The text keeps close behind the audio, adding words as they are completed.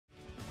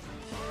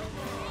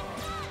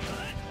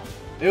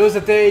It was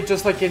a day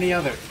just like any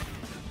other.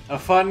 A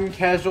fun,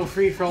 casual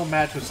free-for-all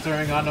match was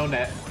stirring on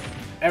Onet.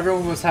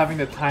 Everyone was having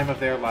the time of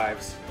their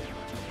lives.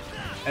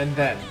 And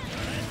then...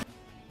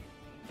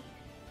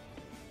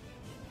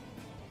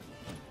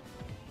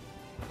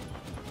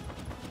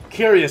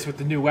 Curious with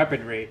the new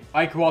weaponry,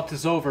 Ike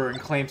waltzes over and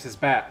claims his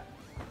bat.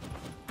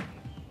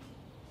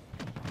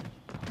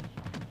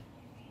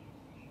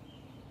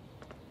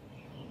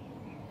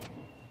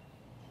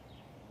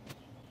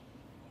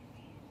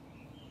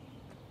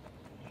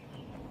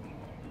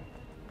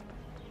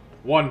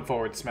 One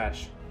forward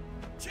smash.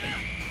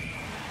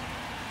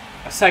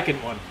 A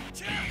second one.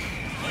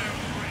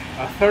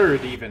 A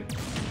third, even.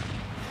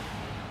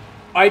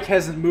 Ike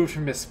hasn't moved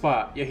from his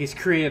spot, yet he's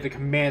created a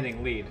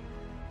commanding lead.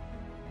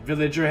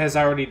 Villager has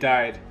already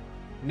died.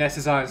 Ness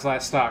is on his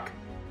last stock.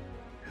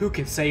 Who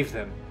can save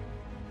them?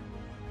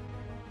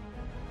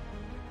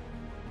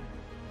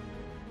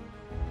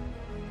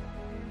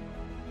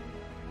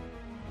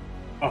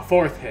 A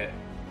fourth hit.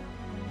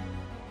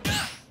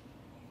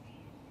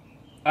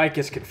 Ike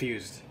is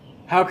confused.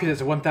 How could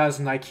his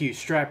 1000 IQ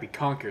strap be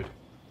conquered?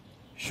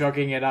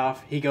 Shrugging it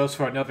off, he goes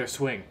for another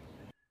swing.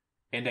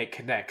 And it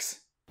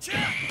connects.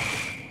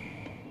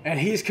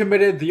 And he's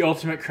committed the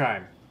ultimate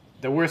crime.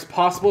 The worst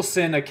possible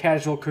sin a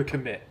casual could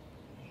commit.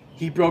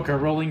 He broke a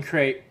rolling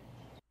crate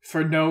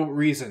for no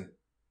reason.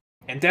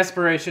 In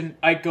desperation,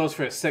 Ike goes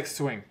for a sixth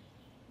swing.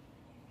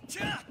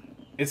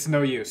 It's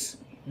no use.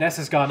 Ness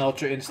has gone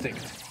Ultra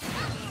Instinct.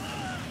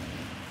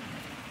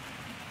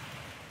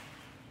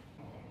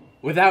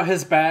 Without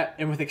his bat,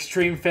 and with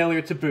extreme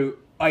failure to boot,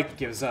 Ike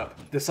gives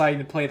up, deciding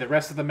to play the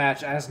rest of the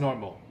match as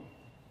normal.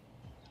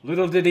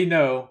 Little did he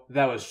know,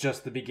 that was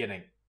just the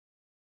beginning.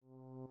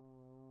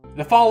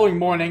 The following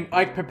morning,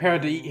 Ike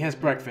prepared to eat his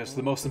breakfast,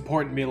 the most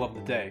important meal of the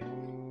day.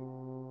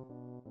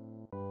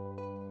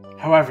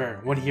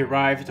 However, when he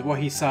arrived, what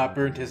he saw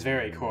burned his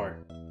very core.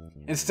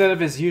 Instead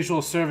of his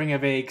usual serving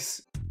of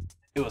eggs,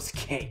 it was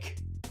cake.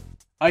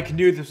 Ike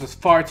knew this was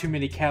far too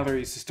many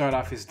calories to start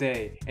off his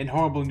day, and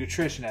horrible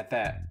nutrition at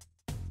that.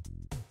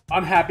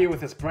 Unhappy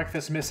with his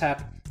breakfast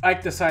mishap,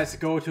 Ike decides to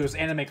go to his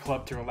anime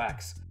club to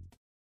relax.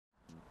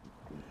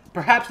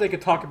 Perhaps they could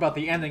talk about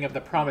the ending of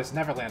The Promised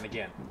Neverland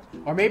again,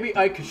 or maybe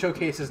Ike could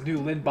showcase his new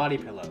Lin body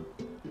pillow.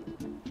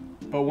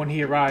 But when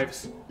he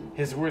arrives,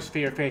 his worst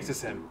fear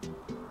faces him.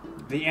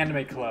 The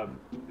anime club.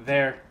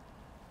 They're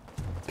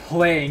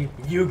playing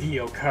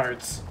Yu-Gi-Oh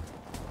cards.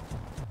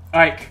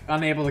 Ike,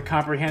 unable to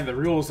comprehend the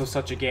rules of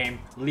such a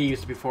game,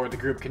 leaves before the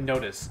group can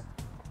notice.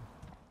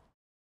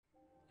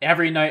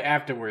 Every night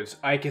afterwards,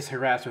 Ike is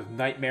harassed with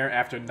nightmare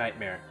after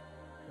nightmare.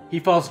 He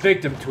falls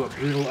victim to a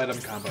brutal item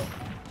combo.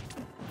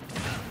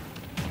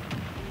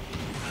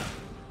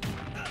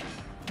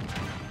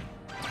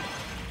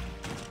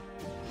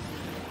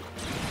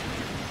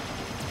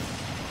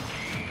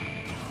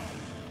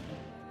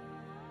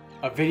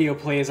 A video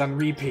plays on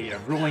repeat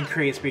of rolling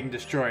crates being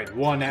destroyed,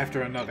 one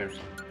after another.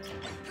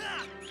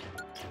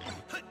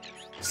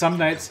 Some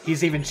nights,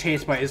 he's even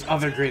chased by his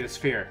other greatest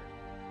fear.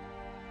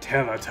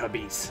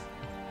 Teletubbies.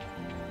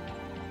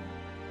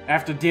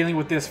 After dealing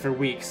with this for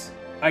weeks,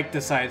 Ike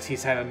decides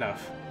he's had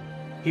enough.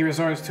 He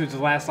resorts to the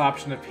last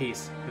option of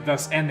peace,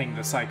 thus ending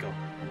the cycle.